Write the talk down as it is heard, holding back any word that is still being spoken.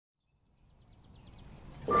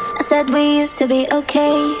Said we used to be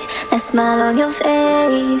okay. That smile on your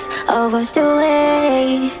face, all washed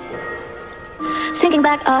away. Thinking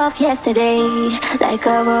back of yesterday, like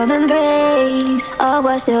a warm embrace, all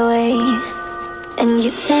washed away. And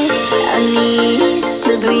you'd say, I need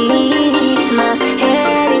to breathe. My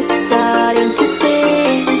head is starting to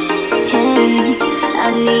spin. Hey,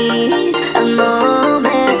 I need a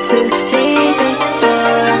moment to think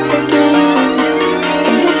before I begin.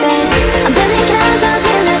 And you say, I'm building castles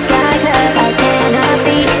in the sky 'cause I cannot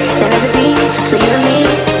see the recipe for you and me,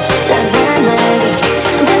 like that melody.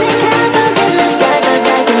 I'm building castles in the sky 'cause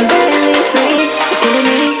I can barely breathe. It's killing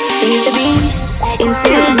me, it used to be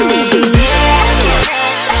infinity.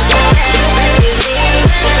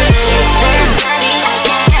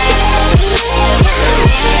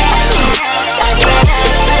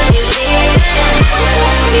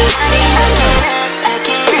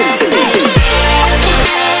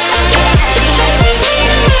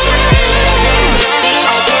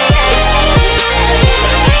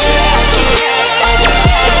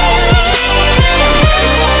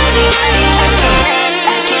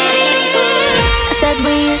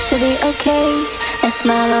 To be okay, that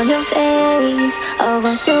smile on your face, all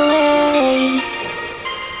washed away.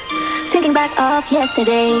 Thinking back of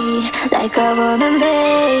yesterday, like a warm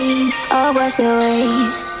embrace, all washed away.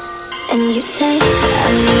 And you say,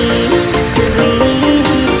 I need to breathe.